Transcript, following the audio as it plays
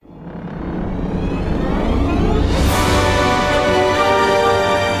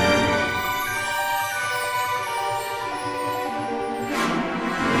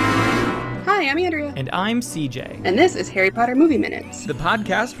I'm CJ. And this is Harry Potter Movie Minutes, the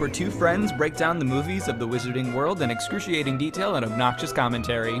podcast where two friends break down the movies of the wizarding world in excruciating detail and obnoxious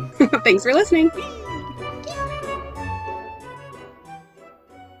commentary. Thanks for listening.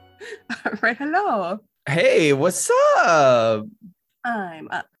 All right, hello. Hey, what's up? I'm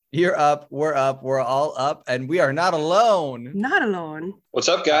up. You're up, we're all up, and we are not alone. Not alone. What's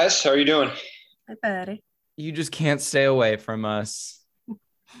up, guys? How are you doing? Hi, buddy. You just can't stay away from us.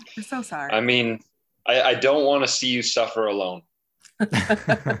 We're so sorry. I mean, I don't want to see you suffer alone. You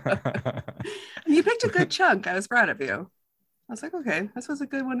picked a good chunk. I was proud of you. I was like, okay, this was a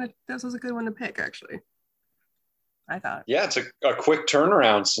good one to pick, actually. I thought. Yeah, it's a quick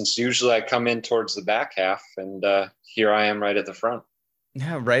turnaround since usually I come in towards the back half, and here I am right at the front.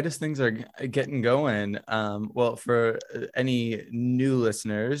 Yeah, right as things are getting going. Well, for any new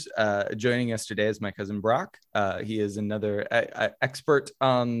listeners, joining us today is my cousin Brock. He is another expert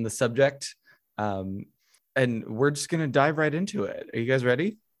on the subject. And we're just going to dive right into it. Are you guys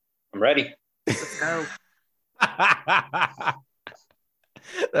ready? I'm ready. Let's go. That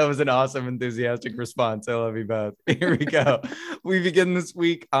was an awesome, enthusiastic response. I love you both. Here we go. We begin this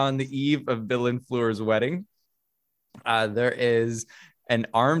week on the eve of Bill and Fleur's wedding. There is an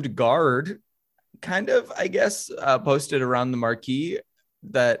armed guard kind of, I guess, posted around the marquee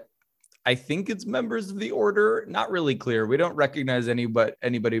that I think it's members of the order. Not really clear. We don't recognize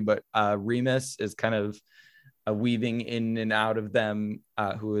anybody but Remus is kind of weaving in and out of them,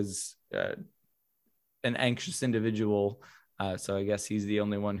 who is an anxious individual. So I guess he's the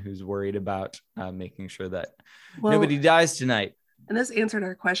only one who's worried about making sure that nobody dies tonight. And this answered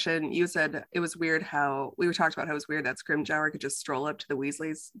our question. You said it was weird how we were talking about how it was weird that Scrimgeour could just stroll up to the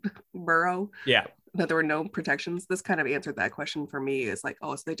Weasleys' burrow. Yeah. That there were no protections. This kind of answered that question for me. Is like,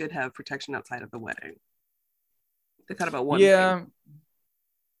 oh, so they did have protection outside of the wedding. They thought about one thing.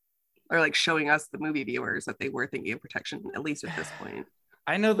 Or like showing us, the movie viewers, that they were thinking of protection, at least at this point.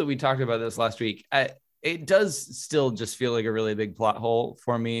 I know that we talked about this last week. It does still just feel like a really big plot hole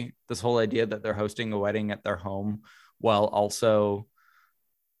for me. This whole idea that they're hosting a wedding at their home while also,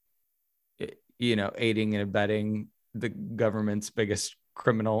 aiding and abetting the government's biggest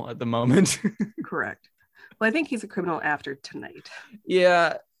criminal at the moment. Correct. Well, I think he's a criminal after tonight.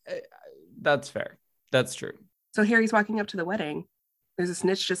 Yeah, that's fair. That's true. So Harry's walking up to the wedding. There's a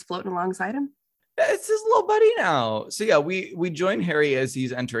snitch just floating alongside him. It's his little buddy now. So yeah, we join Harry as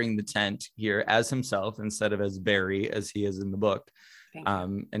he's entering the tent here as himself instead of as Barry as he is in the book.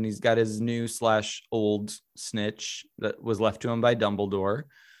 And he's got his new / old snitch that was left to him by Dumbledore,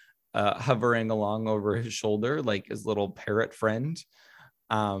 hovering along over his shoulder like his little parrot friend.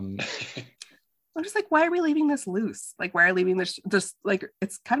 I'm just like, why are we leaving this loose? Like, why are we leaving this just like,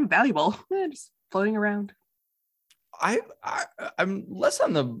 it's kind of valuable, just floating around. I'm less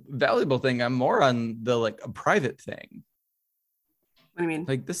on the valuable thing. I'm more on the like a private thing. What do you mean?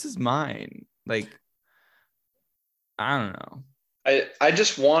 Like, this is mine. Like, I don't know. I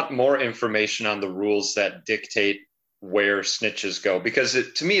just want more information on the rules that dictate where snitches go, because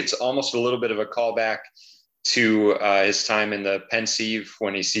to me, it's almost a little bit of a callback to his time in the Pensieve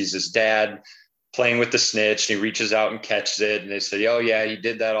when he sees his dad playing with the snitch and he reaches out and catches it. And they say, oh yeah, he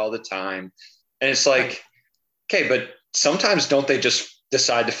did that all the time. And it's like, okay, but sometimes don't they just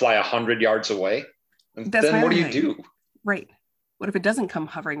decide to fly 100 yards away? And then what do you do? Right. What if it doesn't come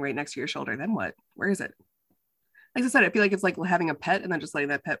hovering right next to your shoulder? Then what? Where is it? Like I said, I feel like it's like having a pet and then just letting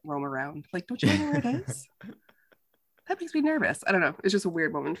that pet roam around. Like, don't you know where it is? That makes me nervous. I don't know. It's just a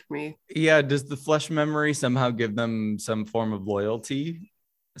weird moment for me. Yeah. Does the flesh memory somehow give them some form of loyalty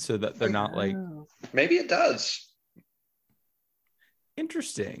so that they're not like... Maybe it does.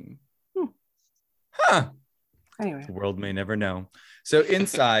 Interesting. Huh. Anyway. The world may never know. So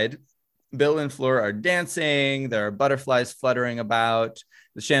inside... Bill and Fleur are dancing. There are butterflies fluttering about.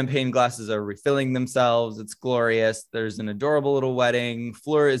 The champagne glasses are refilling themselves. It's glorious. There's an adorable little wedding.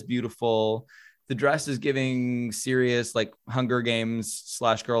 Fleur is beautiful. The dress is giving serious, like, Hunger Games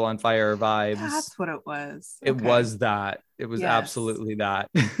 / Girl on Fire vibes. That's what it was. It was that. It was absolutely that.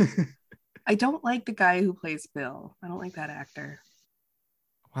 I don't like the guy who plays Bill. I don't like that actor.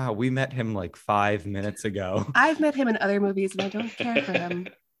 Wow, we met him like 5 minutes ago. I've met him in other movies and I don't care for him.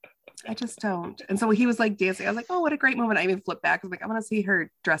 I just don't. And so he was like dancing. I was like, oh, what a great moment. I even flipped back. I was like, I want to see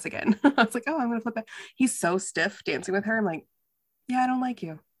her dress again. I was like, oh, I'm going to flip back. He's so stiff dancing with her. I'm like, yeah, I don't like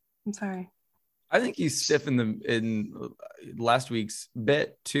you. I'm sorry. I think he's stiff in last week's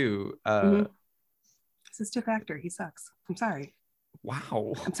bit too. He's a stiff actor. He sucks. I'm sorry.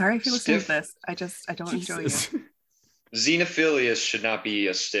 Wow. I'm sorry if you listen to this. I don't enjoy you. Xenophilius should not be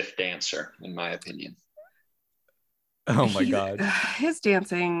a stiff dancer, in my opinion. Oh my God. His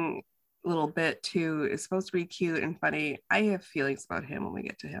dancing little bit too is supposed to be cute and funny. I have feelings about him when we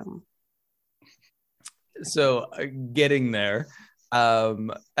get to him. So getting there,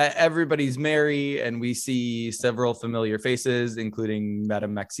 everybody's merry, and we see several familiar faces, including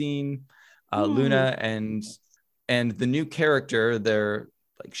Madame Maxine, Luna, and the new character they're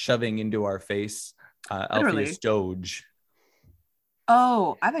like shoving into our face, Alpheus Doge.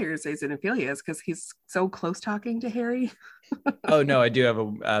 Oh, I thought you were going to say Xenophilius because he's so close talking to Harry. Oh no, I do have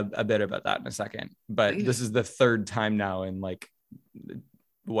a bit about that in a second, but this is the third time now in like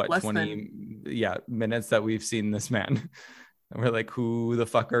what, Less 20 minutes that we've seen this man. And we're like, who the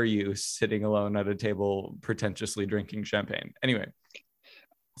fuck are you sitting alone at a table pretentiously drinking champagne? Anyway,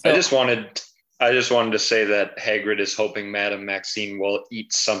 so, I just wanted to say that Hagrid is hoping Madame Maxine will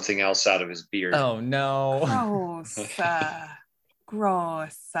eat something else out of his beard. Oh no.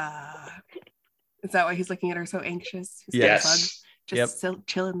 Gross. Is that why he's looking at her so anxious? Yes. Just still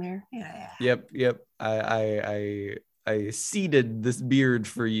chilling there. Yeah. Yep. I seeded this beard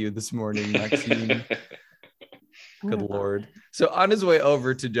for you this morning, Maxine. Good Lord. So on his way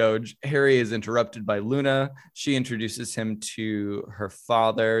over to Doge, Harry is interrupted by Luna. She introduces him to her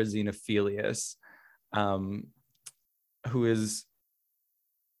father, Xenophilius, who is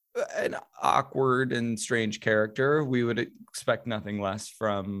an awkward and strange character. We would expect nothing less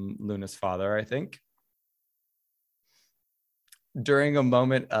from Luna's father, I think. During a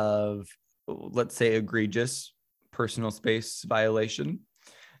moment of, let's say, egregious personal space violation,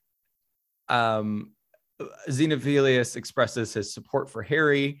 Xenophilius expresses his support for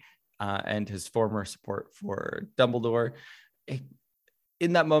Harry and his former support for Dumbledore.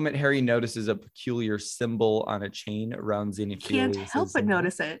 In that moment, Harry notices a peculiar symbol on a chain around Xenophilius. Can't help but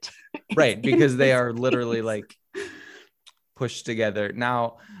notice it. Right, because they are literally like pushed together.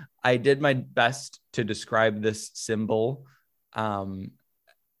 Now, I did my best to describe this symbol. I'm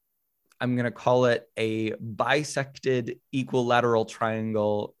going to call it a bisected equilateral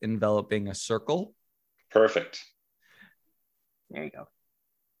triangle enveloping a circle. Perfect. There you go.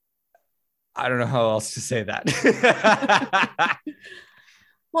 I don't know how else to say that.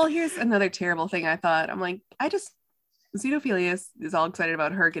 Well, here's another terrible thing I thought. I'm like, Xenophilius is all excited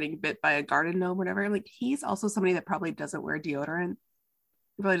about her getting bit by a garden gnome or whatever. Like, he's also somebody that probably doesn't wear deodorant.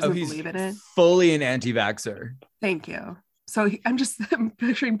 He probably doesn't believe in it. Fully an anti-vaxxer. Thank you. So I'm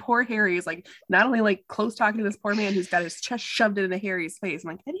picturing poor Harry is like not only like close talking to this poor man who's got his chest shoved into Harry's face.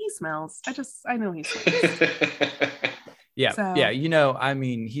 I'm like, and he smells. I know he smells. Yeah. You know, I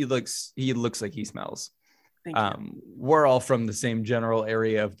mean, he looks like he smells. Thank you. We're all from the same general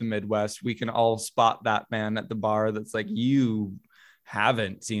area of the Midwest. We can all spot that man at the bar that's like, you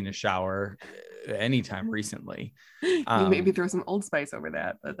haven't seen a shower anytime recently. You maybe throw some Old Spice over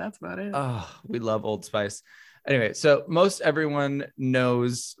that, but that's about it. Oh, we love Old Spice. Anyway, so most everyone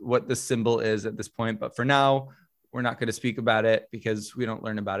knows what the symbol is at this point, but for now, we're not going to speak about it because we don't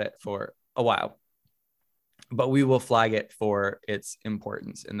learn about it for a while. But we will flag it for its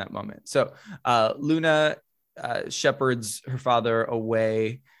importance in that moment. So Luna shepherds her father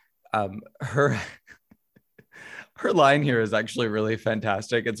away. Her line here is actually really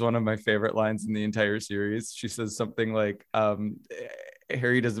fantastic. It's one of my favorite lines in the entire series. She says something like,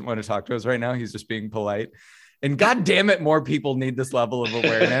 Harry doesn't want to talk to us right now. He's just being polite. And God damn it, more people need this level of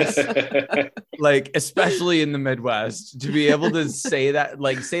awareness, like especially in the Midwest, to be able to say that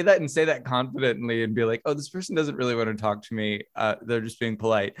and say that confidently and be like, oh, this person doesn't really want to talk to me. They're just being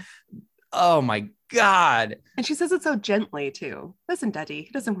polite. Oh my God. And she says it so gently too. Listen, Daddy, he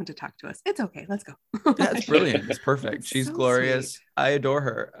doesn't want to talk to us. It's okay. Let's go. That's brilliant. It's perfect. She's so glorious. Sweet. I adore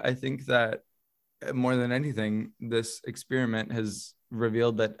her. I think that more than anything, this experiment has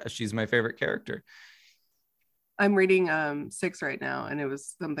revealed that she's my favorite character. I'm reading 6 right now, and it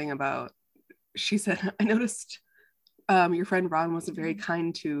was something about, she said, I noticed your friend Ron wasn't very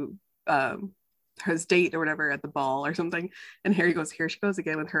kind to his date or whatever at the ball or something. And Harry goes, here she goes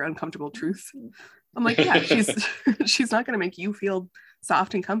again with her uncomfortable truths. I'm like, yeah, she's not going to make you feel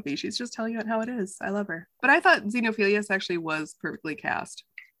soft and comfy. She's just telling you how it is. I love her. But I thought Xenophilius actually was perfectly cast.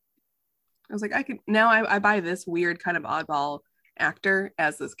 I was like, I buy this weird kind of oddball actor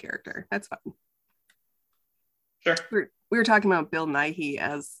as this character. That's fun. Sure. We were talking about Bill Nighy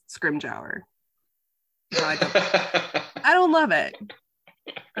as Scrimgeour. No, I don't love it.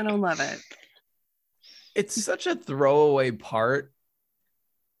 I don't love it. It's such a throwaway part,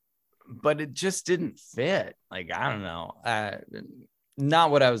 but it just didn't fit. Like, I don't know.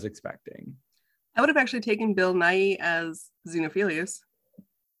 Not what I was expecting. I would have actually taken Bill Nighy as Xenophilius.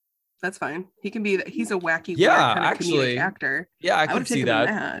 That's fine. He can be that. He's a wacky, Yeah, weird kind of actually, comedic actor. Yeah, I I would could have see taken him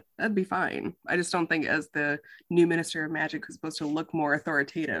that. that'd be fine. I just don't think as the new minister of magic who's supposed to look more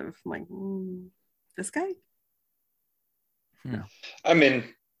authoritative. I'm like, this guy. No. I mean,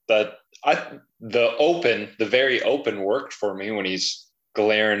 the the very open worked for me when he's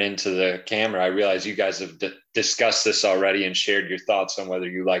glaring into the camera. I realize you guys have discussed this already and shared your thoughts on whether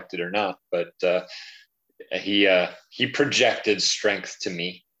you liked it or not, but he projected strength to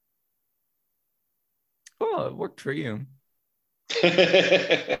me. Oh, it worked for you.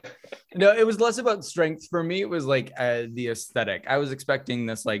 No, it was less about strength for me. It was like the aesthetic. I was expecting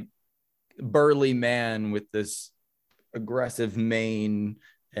this like burly man with this aggressive mane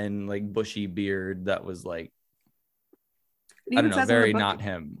and like bushy beard that was like, I don't know, very not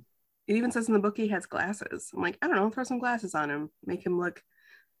him. It even says in the book he has glasses. I'm like, I don't know, throw some glasses on him, make him look.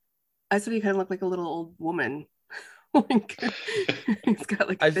 I said he kind of looked like a little old woman. Like, he's got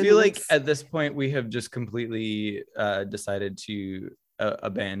like. I feel lips. Like at this point we have just completely decided to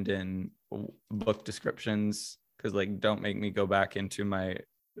abandon book descriptions because like don't make me go back into my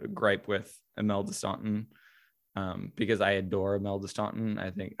gripe with Imelda Staunton. Because I adore Imelda Staunton.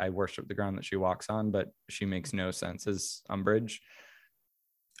 I think I worship the ground that she walks on, but she makes no sense as Umbridge.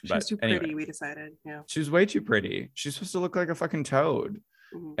 She's too pretty, anyway, we decided. Yeah. She's way too pretty. She's supposed to look like a fucking toad.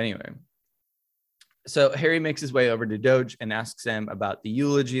 Mm-hmm. Anyway. So Harry makes his way over to Doge and asks him about the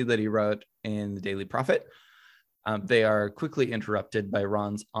eulogy that he wrote in the Daily Prophet. They are quickly interrupted by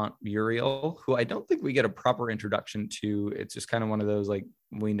Ron's Aunt Muriel, who I don't think we get a proper introduction to. It's just kind of one of those, like,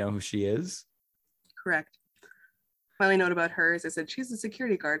 we know who she is. Correct. My only note about her is I said she's a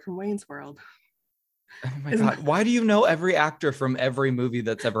security guard from Wayne's World. Oh my God. Why do you know every actor from every movie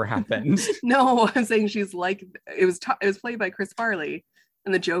that's ever happened? No, I'm saying she's like, it was played by Chris Farley.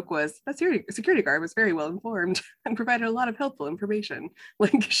 And the joke was that security guard was very well informed and provided a lot of helpful information.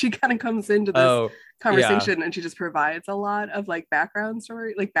 Like she kind of comes into this conversation and she just provides a lot of like background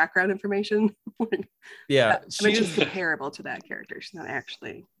story, like background information. Yeah. I mean, she's comparable to that character. She's not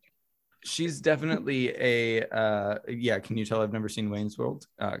actually. She's definitely a can you tell I've never seen Wayne's World?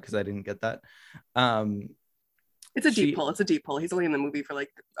 Because I didn't get that. It's a deep pull. It's a deep pull. He's only in the movie for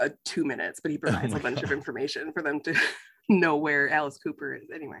like 2 minutes, but he provides a bunch of information for them to know where Alice Cooper is.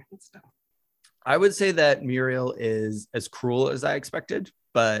 Anyway, stuff. I would say that Muriel is as cruel as I expected,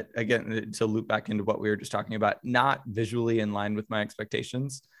 but again, to loop back into what we were just talking about, not visually in line with my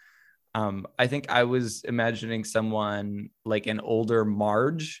expectations. I think I was imagining someone like an older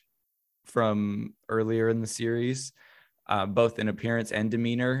Marge from earlier in the series, both in appearance and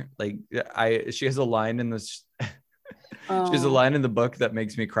demeanor. Like she has a line in this. She has a line in the book that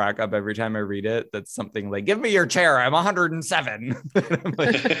makes me crack up every time I read it. That's something like, "Give me your chair. I'm 107." I'm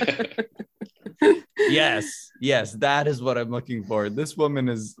like, yes, that is what I'm looking for. This woman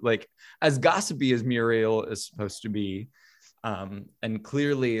is like as gossipy as Muriel is supposed to be, and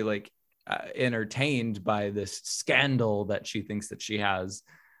clearly like entertained by this scandal that she thinks that she has.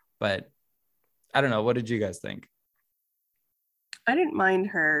 But I don't know. What did you guys think? I didn't mind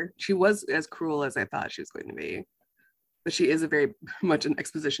her. She was as cruel as I thought she was going to be. But she is a very much an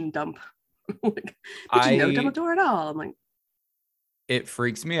exposition dump. Like, did you know Dumbledore at all? I'm like, it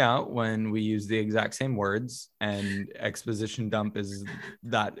freaks me out when we use the exact same words, and exposition dump is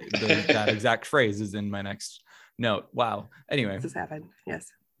that exact phrase is in my next note. Wow. Anyway, this happened. Yes.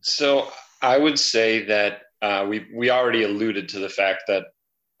 So I would say that we already alluded to the fact that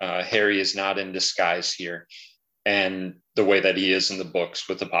Harry is not in disguise here, and the way that he is in the books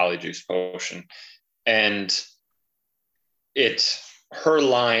with the Polyjuice Potion, and her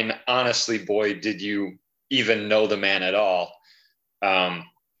line, honestly, boy, did you even know the man at all? I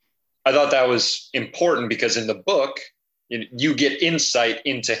thought that was important because in the book, you get insight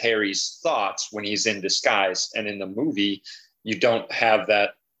into Harry's thoughts when he's in disguise. And in the movie, you don't have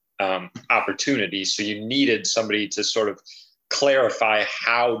that opportunity. So you needed somebody to sort of clarify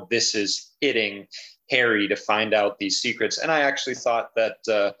how this is hitting Harry to find out these secrets. And I actually thought that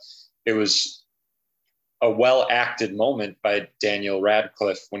it was a well-acted moment by Daniel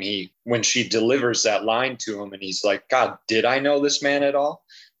Radcliffe when she delivers that line to him and he's like, God, did I know this man at all?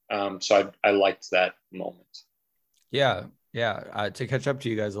 So I liked that moment. Yeah. To catch up to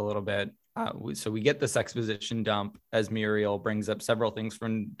you guys a little bit. So we get this exposition dump as Muriel brings up several things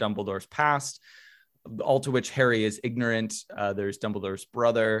from Dumbledore's past, all to which Harry is ignorant. There's Dumbledore's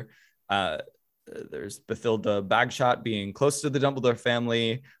brother. There's Bathilda Bagshot being close to the Dumbledore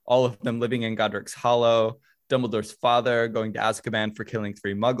family, all of them living in Godric's Hollow, Dumbledore's father going to Azkaban for killing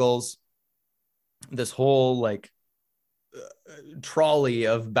 3 muggles. This whole like trolley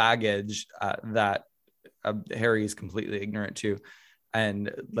of baggage that Harry is completely ignorant to.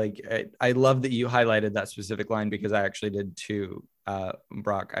 And like, I love that you highlighted that specific line, because I actually did too.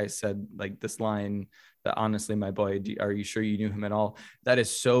 Brock, I said like this line that, honestly, my boy, are you sure you knew him at all? That is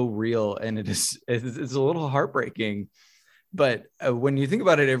so real. And it's a little heartbreaking. But when you think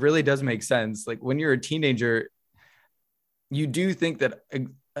about it, it really does make sense. Like when you're a teenager, you do think that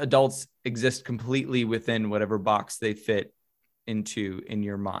adults exist completely within whatever box they fit into in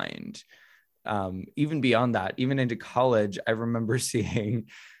your mind. Even beyond that, even into college, I remember seeing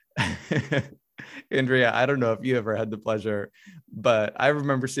Andrea, I don't know if you ever had the pleasure, but I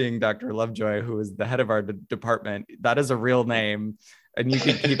remember seeing Dr. Lovejoy, who is the head of our department. That is a real name, and you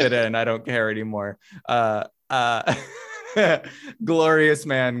can keep it in. I don't care anymore. Glorious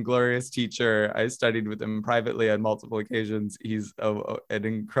man, glorious teacher. I studied with him privately on multiple occasions. He's an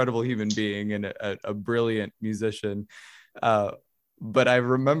incredible human being and a brilliant musician. But I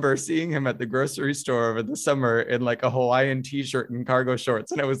remember seeing him at the grocery store over the summer in like a Hawaiian t-shirt and cargo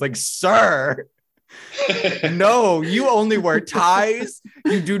shorts. And I was like, sir, no, you only wear ties.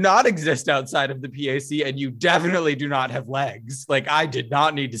 You do not exist outside of the PAC, and you definitely do not have legs. Like, I did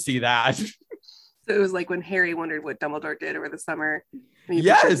not need to see that. So it was like when Harry wondered what Dumbledore did over the summer. And he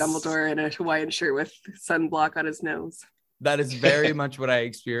Yes. pictured Dumbledore in a Hawaiian shirt with sunblock on his nose. That is very much what I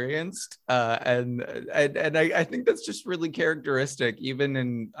experienced. And I think that's just really characteristic, even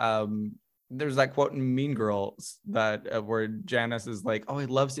in, there's that quote in Mean Girls that where Janice is like, oh, I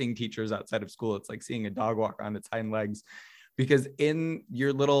love seeing teachers outside of school. It's like seeing a dog walk on its hind legs, because in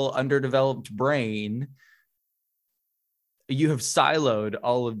your little underdeveloped brain, you have siloed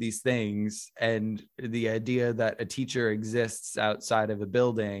all of these things. And the idea that a teacher exists outside of a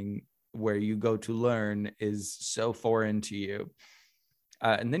building where you go to learn is so foreign to you.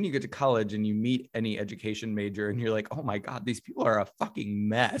 And then you get to college and you meet any education major and you're like, oh my God, these people are a fucking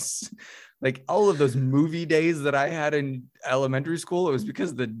mess. Like all of those movie days that I had in elementary school, it was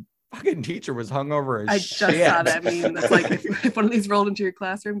because the fucking teacher was hungover as I shit. just saw that meme. That's like, if one of these rolled into your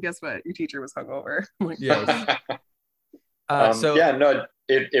classroom, guess what? Your teacher was hungover. I'm like, Yes.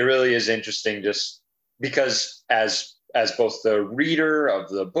 It really is interesting, just because as both the reader of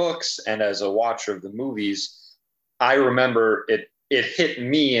the books and as a watcher of the movies, I remember it hit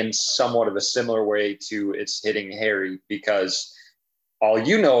me in somewhat of a similar way to it's hitting Harry, because all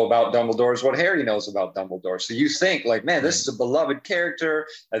you know about Dumbledore is what Harry knows about Dumbledore. So you think like, man, this is a beloved character.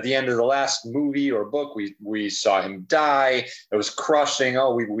 At the end of the last movie or book, we saw him die. It was crushing.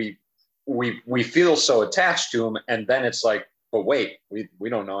 Oh, we feel so attached to him. And then it's like, but wait, we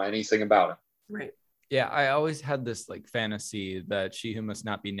don't know anything about him. right. Yeah, I always had this like fantasy that She Who Must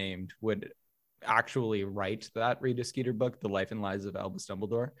Not Be Named would actually write that Rita Skeeter book, The Life and Lives of Albus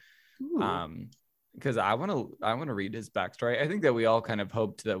Dumbledore. Because I want to read his backstory. I think that we all kind of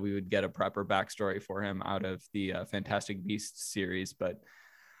hoped that we would get a proper backstory for him out of the Fantastic Beasts series, but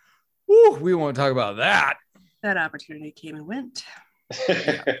we won't talk about that. That opportunity came and went.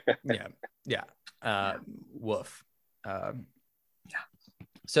 Yeah. Woof.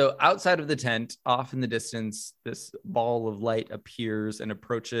 So outside of the tent, off in the distance, this ball of light appears and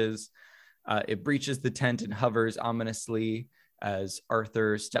approaches. It breaches the tent and hovers ominously as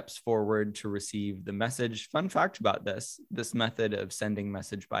Arthur steps forward to receive the message. Fun fact about this method of sending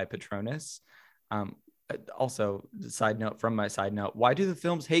message by Patronus. Also, side note from my side note, why do the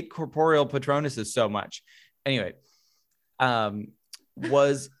films hate corporeal Patronuses so much? Anyway,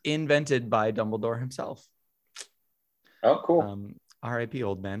 was invented by Dumbledore himself. Oh, cool. R.I.P.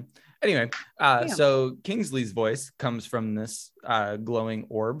 old man. Anyway, so Kingsley's voice comes from this glowing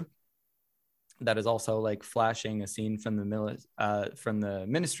orb that is also like flashing a scene from the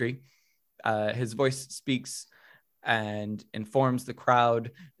ministry. His voice speaks and informs the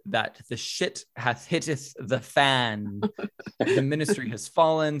crowd that the shit hath hitteth the fan. The ministry has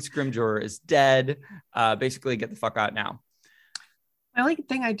fallen. Scrimgeour is dead. Basically, get the fuck out now. My only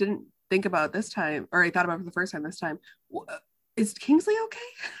thing I didn't think about this time, or I thought about for the first time this time, is Kingsley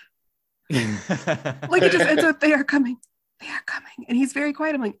okay? Like it's a, they are coming, and he's very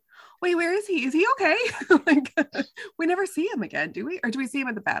quiet. I'm like, wait, where is he? Is he okay? Like, we never see him again, do we? Or do we see him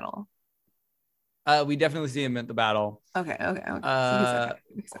at the battle? We definitely see him at the battle. Okay. So he's okay.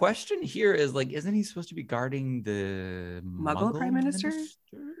 Question here is like, isn't he supposed to be guarding the Muggle Prime Minister?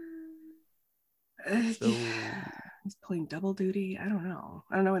 He's pulling double duty. I don't know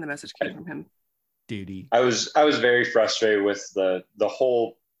when the message came from him. Duty. I was very frustrated with the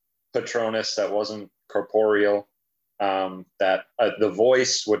whole Patronus that wasn't corporeal. That the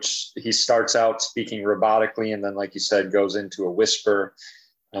voice, which he starts out speaking robotically and then, like you said, goes into a whisper.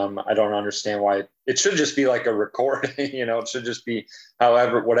 I don't understand why it should just be like a recording. It should just be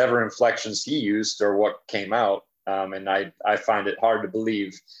whatever inflections he used or what came out. And I find it hard to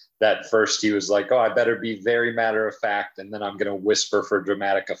believe that first he was like, oh, I better be very matter of fact, and then I'm going to whisper for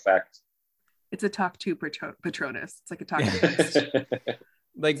dramatic effect. It's a talk to Patronus. It's like a talk to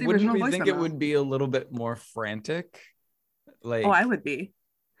Like, wouldn't we think it would be a little bit more frantic? Like, I would be.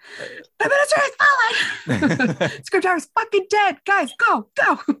 The minister is fallen. Scriptar's fucking dead. Guys, go.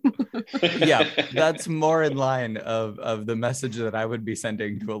 Yeah, that's more in line of the message that I would be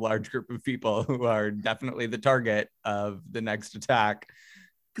sending to a large group of people who are definitely the target of the next attack.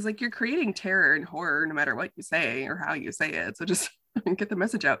 Because like you're creating terror and horror no matter what you say or how you say it. So just get the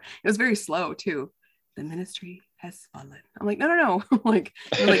message out. It was very slow too. The ministry has fallen. I'm like, no. like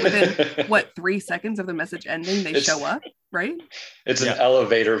within 3 seconds of the message ending, they show up, right? It's an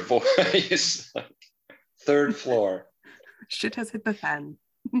elevator voice. Third floor. Shit has hit the fan.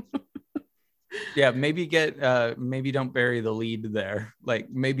 Yeah, maybe maybe don't bury the lead there. Like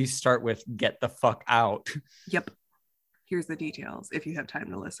maybe start with get the fuck out. Yep. Here's the details if you have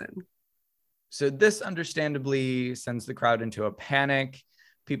time to listen. So this understandably sends the crowd into a panic.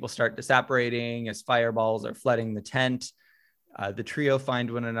 People start disapparating as fireballs are flooding the tent. The trio find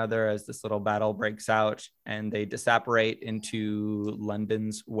one another as this little battle breaks out, and they disapparate into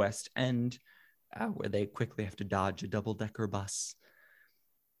London's West End, where they quickly have to dodge a double-decker bus.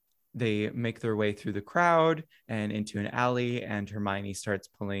 They make their way through the crowd and into an alley, and Hermione starts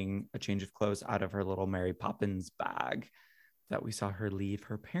pulling a change of clothes out of her little Mary Poppins bag that we saw her leave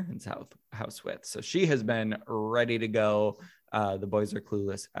her parents' house with. So she has been ready to go. The boys are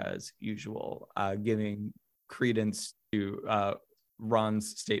clueless as usual, giving credence to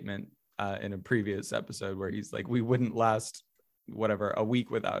Ron's statement in a previous episode where he's like, we wouldn't last a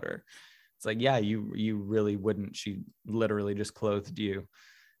week without her. It's like, yeah, you really wouldn't. She literally just clothed you.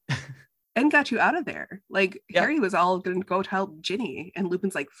 And got you out of there. Like Harry was all gonna go to help Ginny, and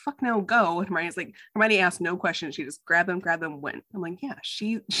Lupin's like, fuck no, go. And Hermione asked no questions. She just grabbed them, went. I'm like, yeah,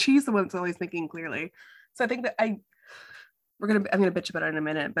 she's the one that's always thinking clearly. So I think that I'm gonna bitch about it in a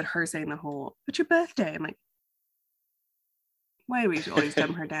minute, but her saying the whole, it's your birthday. I'm like, why do we always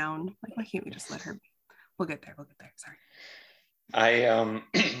dumb her down? Like, why can't we just let her? We'll get there. Sorry.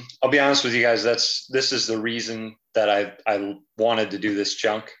 I'll be honest with you guys. This is the reason that I wanted to do this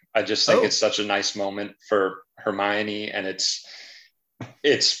chunk. I just think it's such a nice moment for Hermione, and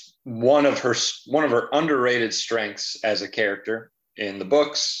it's one of her underrated strengths as a character in the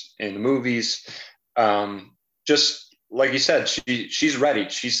books, in the movies. Just like you said, she's ready.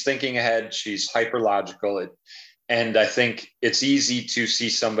 She's thinking ahead. She's hyper logical. And I think it's easy to see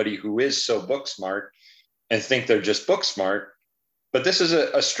somebody who is so book smart and think they're just book smart. But this is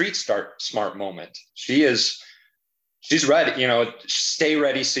a street smart moment. She's ready, stay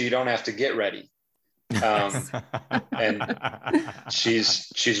ready so you don't have to get ready. And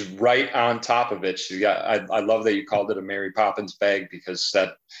she's right on top of it. I love that you called it a Mary Poppins bag, because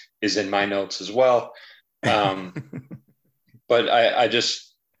that is in my notes as well. But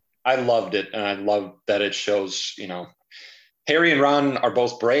I loved it. And I love that it shows, Harry and Ron are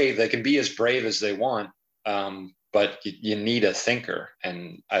both brave. They can be as brave as they want. But you need a thinker,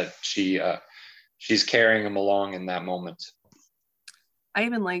 and she's carrying him along in that moment. I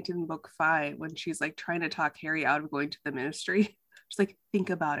even liked in book 5 when she's like trying to talk Harry out of going to the ministry. She's like, think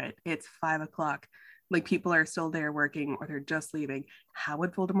about it. It's 5 o'clock. Like, people are still there working, or they're just leaving. How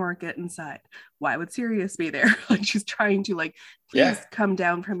would Voldemort get inside? Why would Sirius be there? Like, she's trying to please come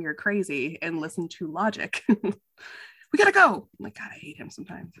down from your crazy and listen to logic. We gotta go. I'm like, God, I hate him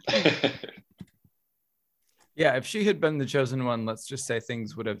sometimes. Yeah, if she had been the chosen one, let's just say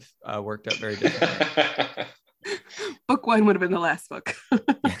things would have worked out very differently. Book 1 would have been the last book.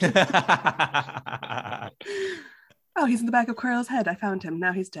 Oh, he's in the back of Quirrell's head. I found him.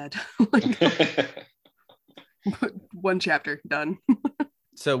 Now he's dead. One chapter, done.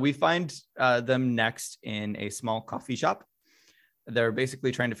 So we find them next in a small coffee shop. They're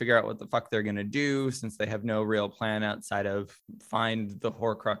basically trying to figure out what the fuck they're going to do, since they have no real plan outside of find the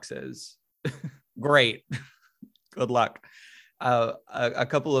Horcruxes. Great. Good luck. A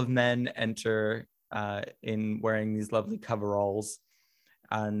couple of men enter in wearing these lovely coveralls,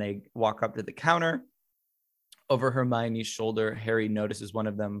 and they walk up to the counter. Over Hermione's shoulder, Harry notices one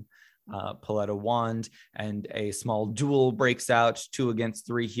of them pull out a wand, and a small duel breaks out, 2 against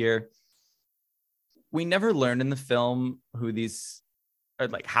 3 here. We never learned in the film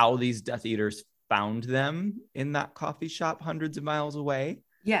how these Death Eaters found them in that coffee shop hundreds of miles away.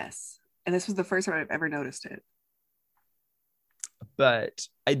 Yes. And this was the first time I've ever noticed it. But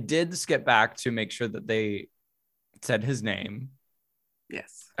I did skip back to make sure that they said his name.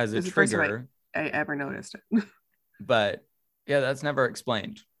 Yes. As a trigger. I ever noticed it. But yeah, that's never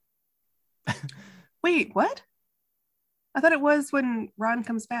explained. Wait, what? I thought it was when Ron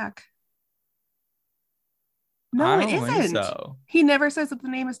comes back. No, I it don't think isn't. so. He never says that the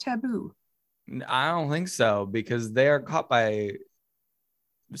name is taboo. I don't think so, because they are caught by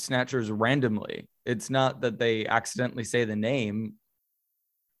snatchers randomly. It's not that they accidentally say the name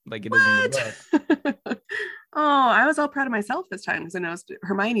like it is in the book. What? Oh, I was all proud of myself this time because I noticed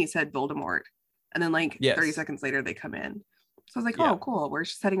Hermione said Voldemort. And then like 30 Yes. seconds later they come in. So I was like, Yeah. oh, cool. We're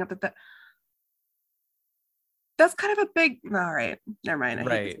setting up that. That's kind of a big. All right, never mind. I hate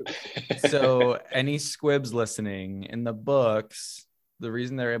Right. this movie. So any squibs listening, in the books, the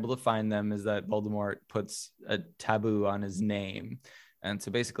reason they're able to find them is that Voldemort puts a taboo on his name. And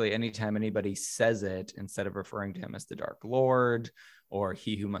so basically, anytime anybody says it, instead of referring to him as the Dark Lord or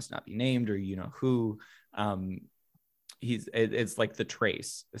he who must not be named or you know who, it's like the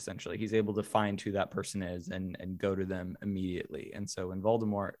trace, essentially. He's able to find who that person is and go to them immediately. And so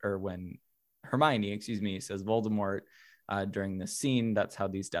when Hermione, says Voldemort during this scene, that's how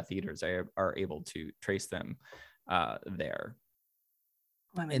these Death Eaters are able to trace them there.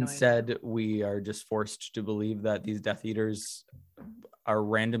 Instead, we are just forced to believe that these Death Eaters are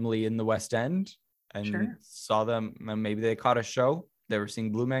randomly in the West End and saw them. Maybe they caught a show. They were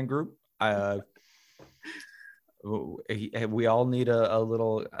seeing Blue Man Group. We all need a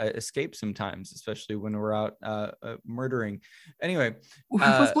little escape sometimes, especially when we're out murdering. Anyway,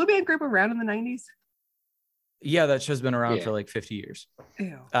 was Blue Man Group around in the 90s? Yeah, that show's been around for like 50 years.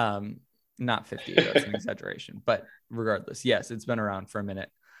 Ew. Not 50, that's an exaggeration, but regardless, yes, it's been around for a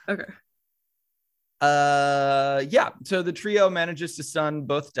minute. Okay. Yeah, so the trio manages to stun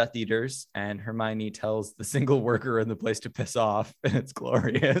both Death Eaters, and Hermione tells the single worker in the place to piss off, and it's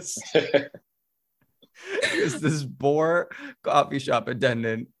glorious. This poor coffee shop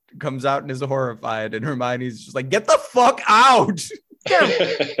attendant comes out and is horrified, and Hermione's just like, get the fuck out!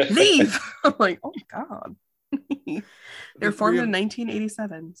 Leave! I'm like, oh God. They're formed in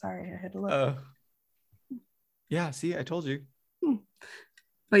 1987. Sorry, I had to look. Yeah, see, I told you.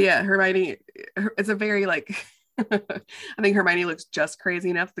 But yeah, Hermione, it's a very like, I think Hermione looks just crazy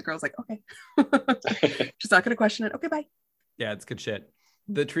enough. The girl's like, okay. She's not going to question it. Okay, bye. Yeah, it's good shit.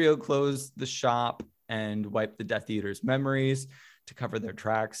 The trio close the shop and wipe the Death Eaters' memories to cover their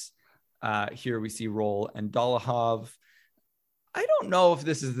tracks. Here we see Roll and Dolohov. I don't know if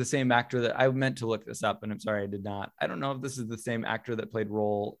this is the same actor that I meant to look this up, and I'm sorry I did not. I don't know if this is the same actor that played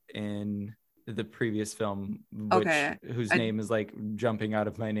Roll in the previous film, whose name is like jumping out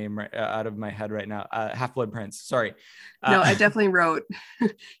of my head right now. Half-Blood Prince. Sorry. No, I definitely wrote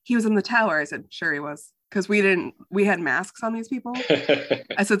he was in the tower. I said, sure he was, because we had masks on these people.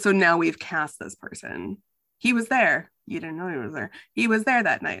 I said, so now we've cast this person. He was there. You didn't know he was there. He was there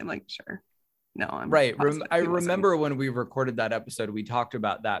that night. I'm like, sure. No, I'm right. I remember when we recorded that episode, we talked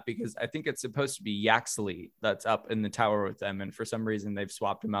about that because I think it's supposed to be Yaxley that's up in the tower with them, and for some reason they've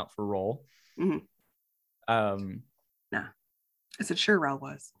swapped him out for Roll. Mm-hmm. Nah, I said sure. Roll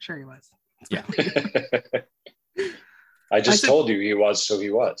was sure he was. Yeah. I just told you he was, so he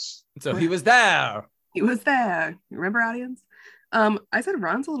was. So he was there. He was there. You remember, audience? I said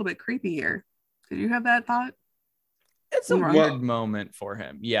Ron's a little bit creepy here. Did you have that thought? It's a weird moment for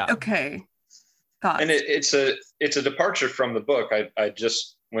him. Yeah. Okay. Thoughts? And it's a departure from the book. I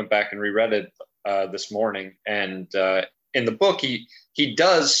just went back and reread it this morning, and in the book he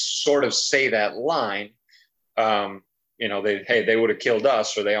does sort of say that line. They would have killed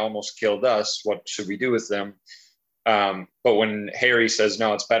us, or they almost killed us. What should we do with them? But when Harry says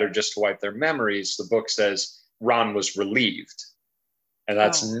no, it's better just to wipe their memories, the book says Ron was relieved. And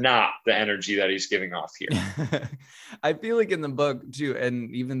that's not the energy that he's giving off here. I feel like in the book too,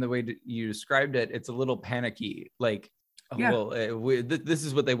 and even the way you described it, it's a little panicky. Like, this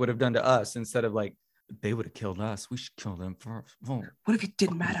is what they would have done to us, instead of like, they would have killed us. We should kill them first. What if it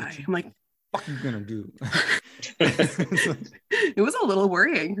didn't matter? I'm like, what are you gonna do? It was a little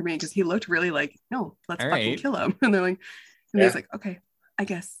worrying for me because he looked really like, no, let's fucking kill him. And they're like, he's like, okay, I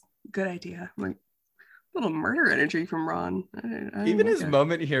guess, good idea. I'm like, little murder energy from Ron. Even his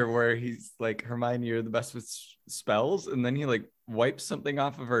moment here where he's like, Hermione, you're the best with spells, and then he like wipes something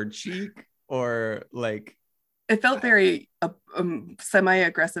off of her cheek, or like, it felt very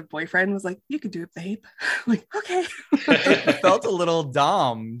semi-aggressive boyfriend was like, you could do it, babe. Like, okay. It felt a little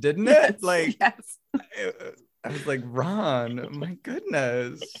Dom, didn't it? Yes, like, yes. I was like, Ron, my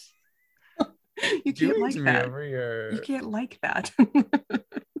goodness. You can't like that. Over here. You can't like that.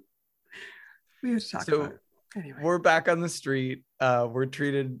 We have to talk about it. Anyway. We're back on the street. We're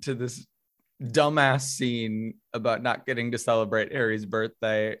treated to this dumbass scene about not getting to celebrate Harry's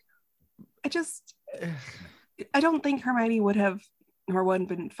birthday. I don't think Hermione would have Nor one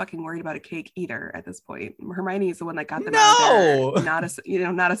been fucking worried about a cake either at this point. Hermione is the one that got them out of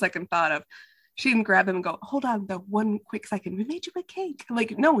there. Not a second thought of. She didn't grab them and go, hold on, the one quick second. We made you a cake.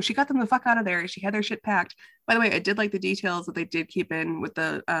 Like, no, she got them the fuck out of there. She had their shit packed. By the way, I did like the details that they did keep in with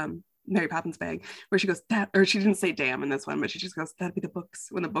the Mary Poppins bag, where she goes, that, or she didn't say damn in this one, but she just goes, that'd be the books.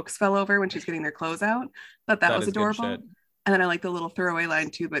 When the books fell over when she's getting their clothes out. Thought that was adorable. And then I like the little throwaway line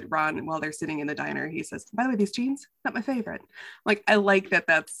too, but Ron, while they're sitting in the diner, he says, by the way, these jeans, not my favorite. Like, I like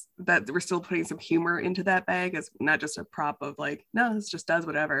that we're still putting some humor into that bag as not just a prop of like, no, this just does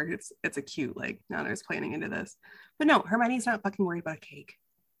whatever. It's a cute, like, no, there's planning into this. But no, Hermione's not fucking worried about a cake.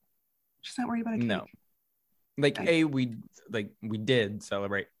 She's not worried about a cake. No. Like, A, we did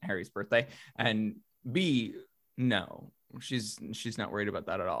celebrate Harry's birthday, and B, no, she's not worried about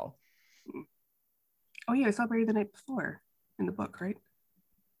that at all. Oh yeah, I celebrated the night before in the book, right?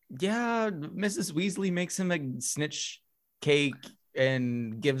 Yeah, Mrs. Weasley makes him a snitch cake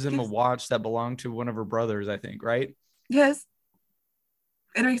and gives him a watch that belonged to one of her brothers, I think, right? Yes.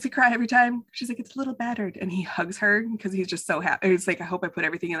 And it makes me cry every time. She's like, it's a little battered. And he hugs her because he's just so happy. It's like, I hope I put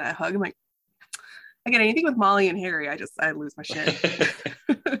everything in that hug. I'm like, again, anything with Molly and Harry, I lose my shit.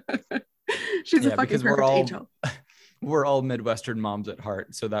 She's a fucking perfect angel. We're all Midwestern moms at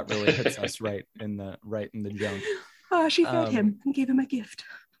heart, so that really hits us right in the junk. Oh, she fed him and gave him a gift.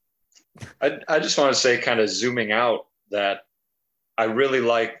 I just want to say, kind of zooming out, that I really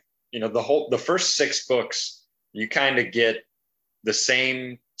like, the first 6 books, you kind of get the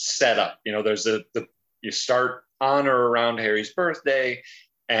same setup. There's you start on or around Harry's birthday,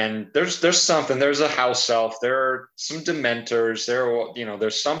 and there's something. There's a house elf. There are some Dementors.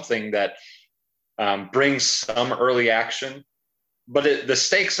 There's something that brings some early action, but the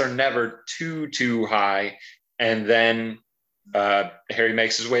stakes are never too high. And then Harry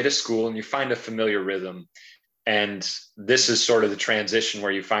makes his way to school, and you find a familiar rhythm. And this is sort of the transition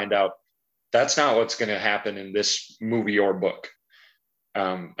where you find out that's not what's going to happen in this movie or book.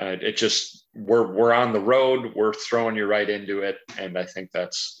 It just, we're on the road, we're throwing you right into it. And I think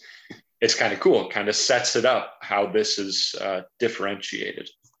it's kind of cool. It kind of sets it up how this is differentiated.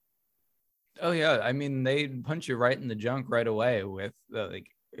 Oh yeah, I mean, they punch you right in the junk right away with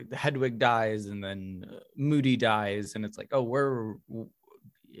Hedwig dies, and then Moody dies, and it's like, oh, we're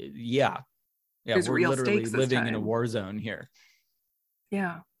literally living in a war zone here.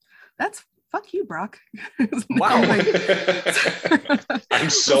 Yeah, that's fuck you, Brock. Wow. I'm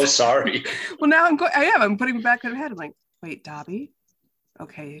so sorry. Well, now I'm putting it back in my head. I'm like, wait, Dobby.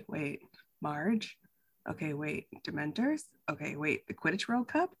 Okay, wait, Marge. Okay, wait, Dementors. Okay, wait, the Quidditch World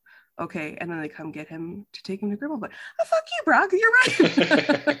Cup. Okay, and then they come get him to take him to Grimmauld. But fuck you, Brock. You're right.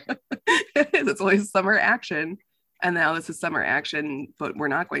 It's always summer action, and now this is summer action, but we're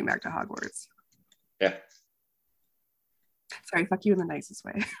not going back to Hogwarts. Yeah. Sorry, fuck you in the nicest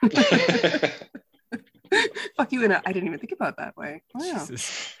way. Fuck you I didn't even think about that way. Wow.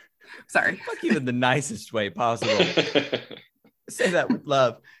 Jesus. Sorry. Fuck you in the nicest way possible. Say that with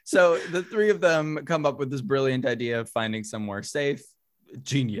love. So the 3 of them come up with this brilliant idea of finding somewhere safe.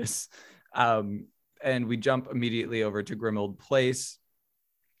 Genius. And we jump immediately over to Grimmauld Place,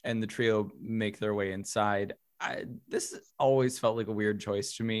 and the trio make their way inside. This always felt like a weird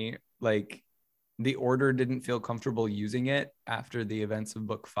choice to me. Like, the Order didn't feel comfortable using it after the events of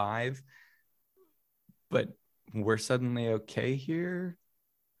book 5, but we're suddenly okay here.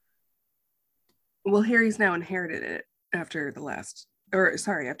 Well, Harry's now inherited it after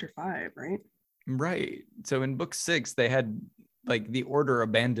after 5, right? Right. So in book 6, they had the Order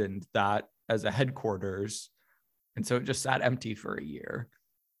abandoned that as a headquarters, and so it just sat empty for a year.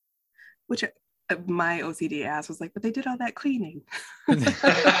 Which my OCD ass was like, but they did all that cleaning.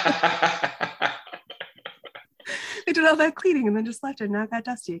 They did all that cleaning and then just left it, and now it got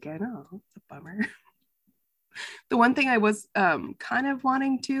dusty again. Oh, that's a bummer. The one thing I was kind of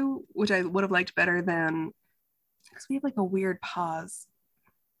wanting to, which I would have liked better than, because we have a weird pause.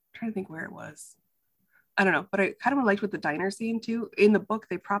 I'm trying to think where it was. I don't know, but I kind of liked with the diner scene too. In the book,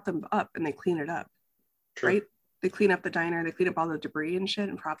 they prop them up and they clean it up. True. Right? They clean up the diner, they clean up all the debris and shit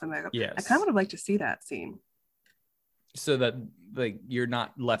and prop them back up. Yes. I kind of would have liked to see that scene. So that you're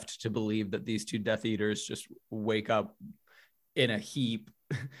not left to believe that these 2 Death Eaters just wake up in a heap,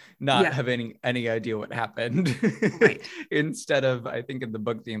 not having any idea what happened. Right. Instead of, I think in the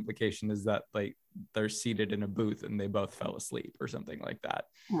book, the implication is that they're seated in a booth and they both fell asleep or something like that.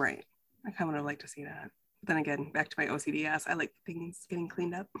 Right. I kind of would have liked to see that. But then again, back to my OCD ass, I like things getting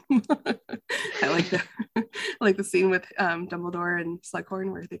cleaned up. I like the scene with Dumbledore and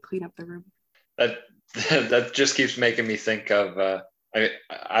Slughorn where they clean up the room. That just keeps making me think of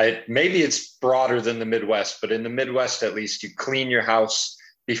I maybe it's broader than the Midwest, but in the Midwest, at least, you clean your house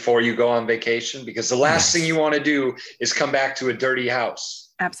before you go on vacation, because the last thing you want to do is come back to a dirty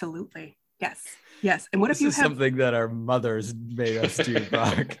house. Absolutely. Yes. Yes. And what This if you is have something that our mothers made us do,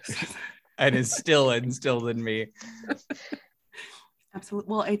 Brock, and is still instilled in me.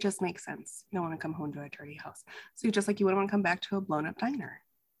 Absolutely. Well, it just makes sense. You don't want to come home to a dirty house. So you just like you wouldn't want to come back to a blown up diner.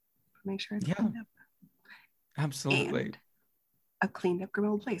 Make sure it's cleaned up. Absolutely. And a cleaned up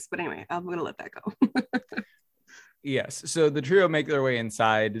criminal place. But anyway, I'm gonna let that go. Yes. So the trio make their way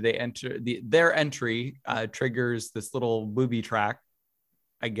inside. They enter their entry triggers this little booby track,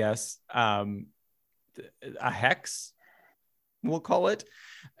 I guess. A hex, we'll call it.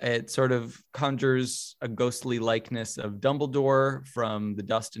 It sort of conjures a ghostly likeness of Dumbledore from the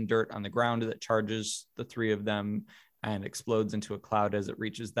dust and dirt on the ground that charges the three of them and explodes into a cloud as it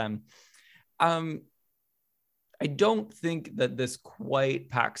reaches them. I don't think that this quite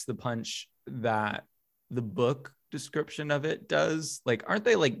packs the punch that the book description of it does. Like, aren't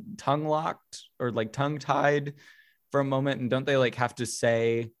they like tongue locked or like tongue tied for a moment? And don't they like have to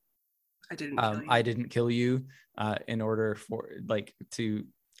say, I didn't kill you in order for like to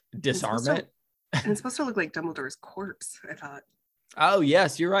disarm it? And it's supposed to look like Dumbledore's corpse, I thought. Oh,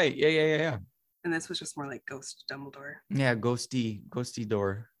 yes, you're right. Yeah. And this was just more like ghost Dumbledore. Yeah, ghosty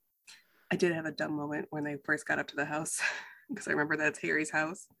door. I did have a dumb moment when they first got up to the house because I remember that's Harry's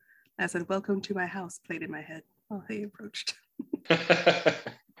house. I said, "Welcome to my house," played in my head while they approached. Because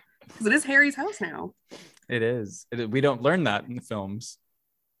it is Harry's house now. It is. We don't learn that in the films.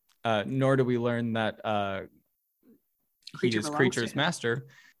 Nor do we learn that he is Creature's master.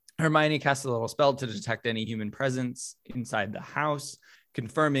 Hermione casts a little spell to detect any human presence inside the house,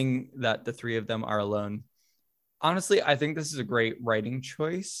 confirming that the three of them are alone. Honestly, I think this is a great writing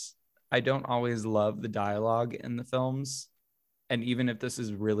choice. I don't always love the dialogue in the films. And even if this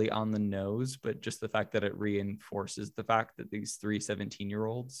is really on the nose, but just the fact that it reinforces the fact that these three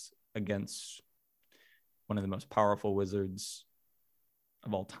 17-year-olds against one of the most powerful wizards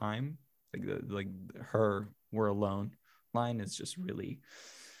of all time, like her "we're alone" line is just really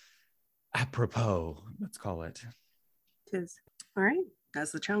apropos, let's call it. It is. All right,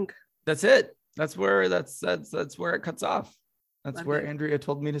 that's the chunk. That's it. That's where it cuts off. That's Love where it. Andrea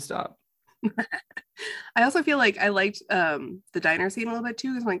told me to stop. I also feel like I liked the diner scene a little bit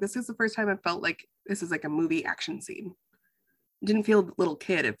too, because like this is the first time I felt like this is like a movie action scene. It didn't feel little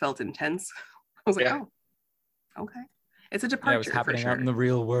kid, it felt intense. I was like, oh, okay. It's a departure. Yeah, it was happening out in the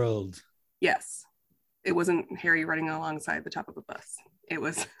real world. Yes. It wasn't Harry running alongside the top of a bus. It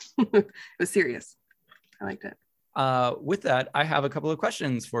was it was serious. I liked it. With that, I have a couple of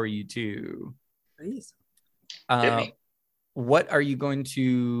questions for you two. Please. What are you going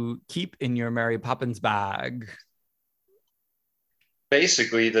to keep in your Mary Poppins bag?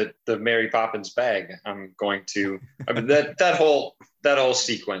 Basically, the Mary Poppins bag. I'm going to. I mean, that whole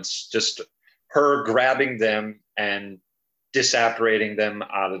sequence, just her grabbing them and disapparating them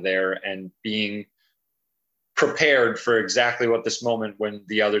out of there and being prepared for exactly what this moment when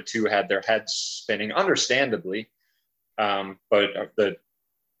the other two had their heads spinning, understandably. But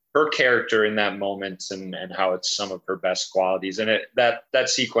her character in that moment and how it's some of her best qualities. And that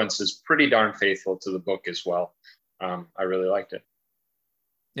sequence is pretty darn faithful to the book as well. I really liked it.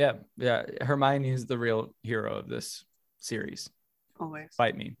 Yeah. Hermione is the real hero of this series. Always.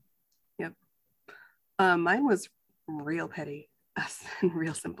 Fight me. Yep. Mine was real petty and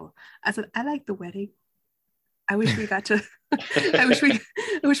real simple. I said, I like the wedding. I wish we got to I wish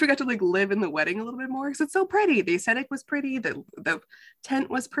we got to like live in the wedding a little bit more because it's so pretty. The aesthetic was pretty, the tent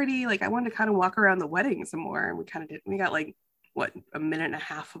was pretty. Like I wanted to kind of walk around the wedding some more, and we kind of did. We got like what, a minute and a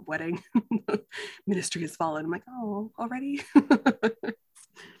half of wedding. Ministry has fallen. I'm like, oh, already?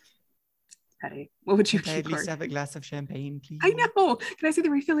 Petty. What would you keep? Please have a glass of champagne, please. I know. Can I see the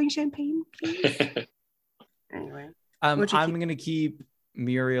refilling champagne, please? Anyway. I'm going to keep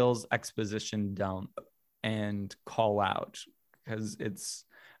Muriel's exposition dump and call out because it's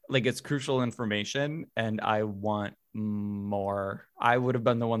crucial information and I want more. I would have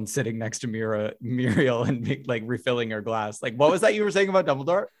been the one sitting next to Muriel and like refilling her glass. Like, what was that you were saying about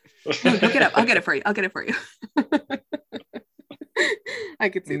Dumbledore? Look it up. I'll get it for you. I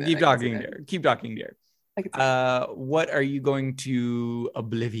could see that. Keep talking, dear. What are you going to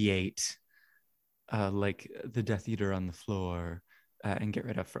obliviate? Like the Death Eater on the floor and get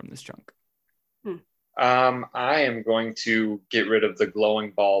rid of from this chunk? I am going to get rid of the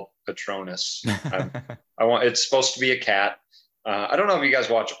glowing ball Patronus. It's supposed to be a cat. I don't know if you guys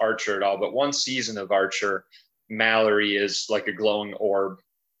watch Archer at all, but one season of Archer, Mallory is like a glowing orb.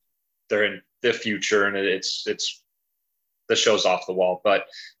 They're in the future, and it's the show's off the wall, but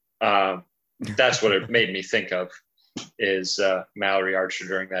that's what it made me think of, is Mallory Archer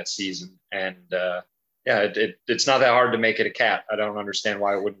during that season. And it's not that hard to make it a cat. I don't understand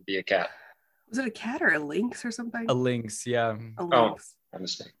why it wouldn't be a cat. Was it a cat or a lynx or something? A lynx, yeah. A lynx. Oh, my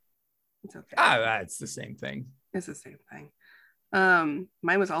mistake. It's okay. That's the same thing. It's the same thing.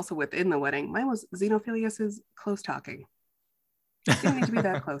 Mine was also within the wedding. Mine was Xenophilius's close talking. You don't need to be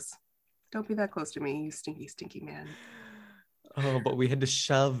that close. Don't be that close to me, you stinky, stinky man. Oh, but we had to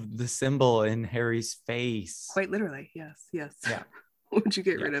shove the symbol in Harry's face. Quite literally, yes. Yeah. Would you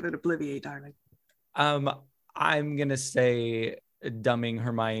get rid of it? Obliviate, darling. I'm gonna say dumbing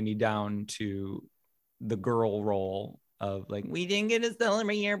Hermione down to the girl role of like, we didn't get to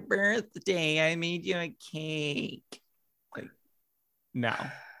celebrate your birthday. I made you a cake. Like, no.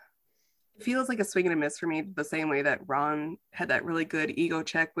 It feels like a swing and a miss for me, the same way that Ron had that really good ego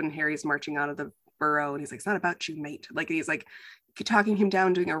check when Harry's marching out of the burrow and he's like, it's not about you, mate. Like, he's like talking him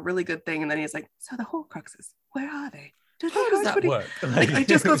down, doing a really good thing, and then he's like, so the Horcruxes, where are they? How does that work? Like, it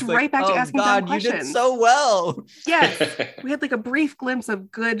just goes right back to asking dumb questions. You did so well. Yes, we had like a brief glimpse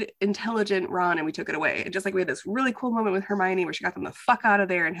of good, intelligent Ron, and we took it away. And just like we had this really cool moment with Hermione where she got them the fuck out of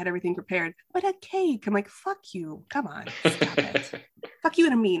there and had everything prepared. But a cake, I'm like, fuck you, come on, stop it. Fuck you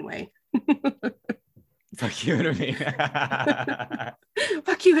in a mean way. Fuck you in a mean.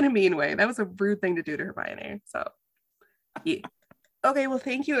 Fuck you in a mean way. That was a rude thing to do to Hermione. So, yeah. Okay, well,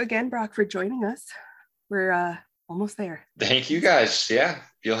 thank you again, Brock, for joining us. We're almost there. Thank you guys. Yeah,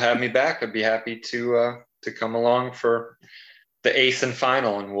 if you'll have me back, I'd be happy to come along for the 8th and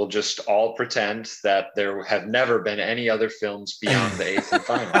final, and we'll just all pretend that there have never been any other films beyond the 8th and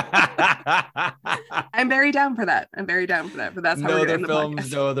final. I'm very down for that. But that's how no we're other doing films,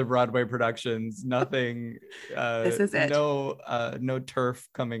 the no other Broadway productions, nothing. This is it. No turf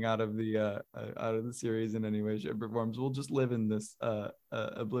coming out of the series in any way, shape, or forms. We'll just live in this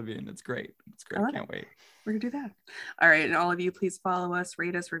oblivion. It's great. I can't wait. We're gonna do that. All right, and all of you, please follow us,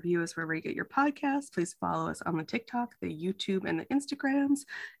 rate us, review us wherever you get your podcasts. Please follow us on the TikTok, the YouTube, and the Instagrams.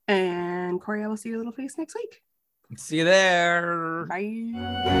 And Corey, I will see your little face next week. See you there. Bye.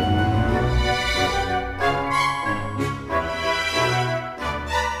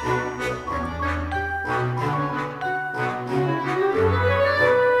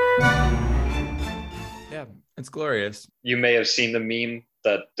 Yeah, it's glorious. You may have seen the meme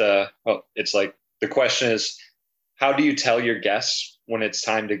that it's like, the question is, how do you tell your guests when it's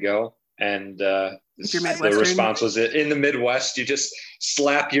time to go? And the response was, in the Midwest, you just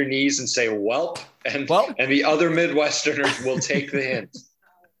slap your knees and say, "Welp," and the other Midwesterners will take the hint.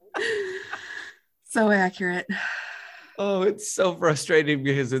 So accurate. Oh, it's so frustrating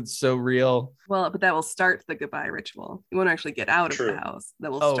because it's so real. Well, but that will start the goodbye ritual. You won't actually get out of the house.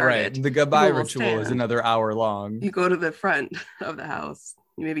 That will start it. The goodbye ritual is another hour long. You go to the front of the house.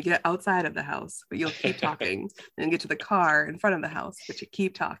 You maybe get outside of the house, but you'll keep talking and get to the car in front of the house, but you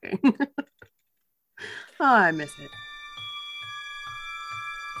keep talking. Oh, I miss it.